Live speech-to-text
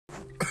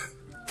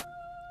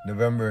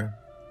November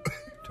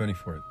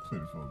 24th.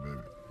 24,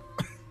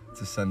 baby. It's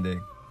a Sunday,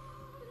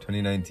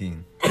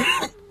 2019.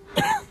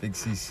 Big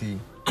CC,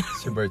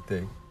 it's your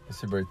birthday.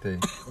 It's your birthday.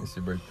 It's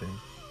your birthday.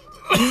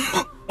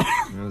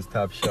 You know this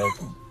top shelf.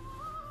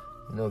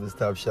 You know this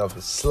top shelf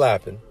is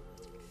slapping.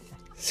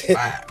 It's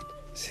hitting.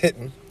 It's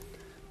hitting.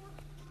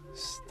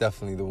 It's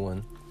definitely the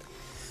one.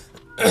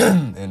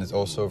 And it's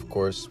also, of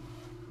course,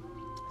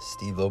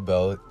 Steve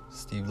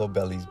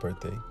Lobelli's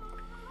birthday.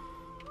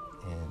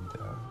 And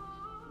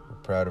we're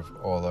proud of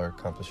all our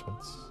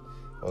accomplishments,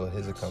 all of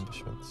his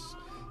accomplishments.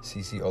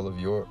 CC, all of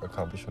your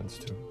accomplishments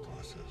too.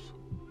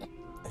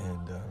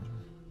 And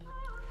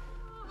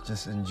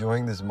just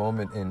enjoying this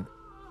moment in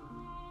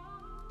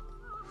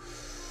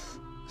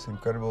this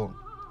incredible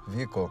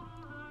vehicle.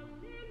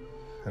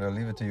 And I'll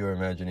leave it to your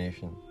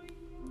imagination,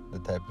 the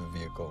type of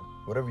vehicle,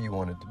 whatever you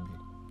want it to be,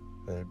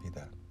 let it be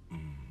that.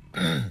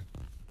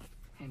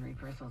 Henry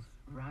Purcell's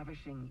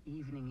ravishing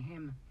evening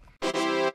hymn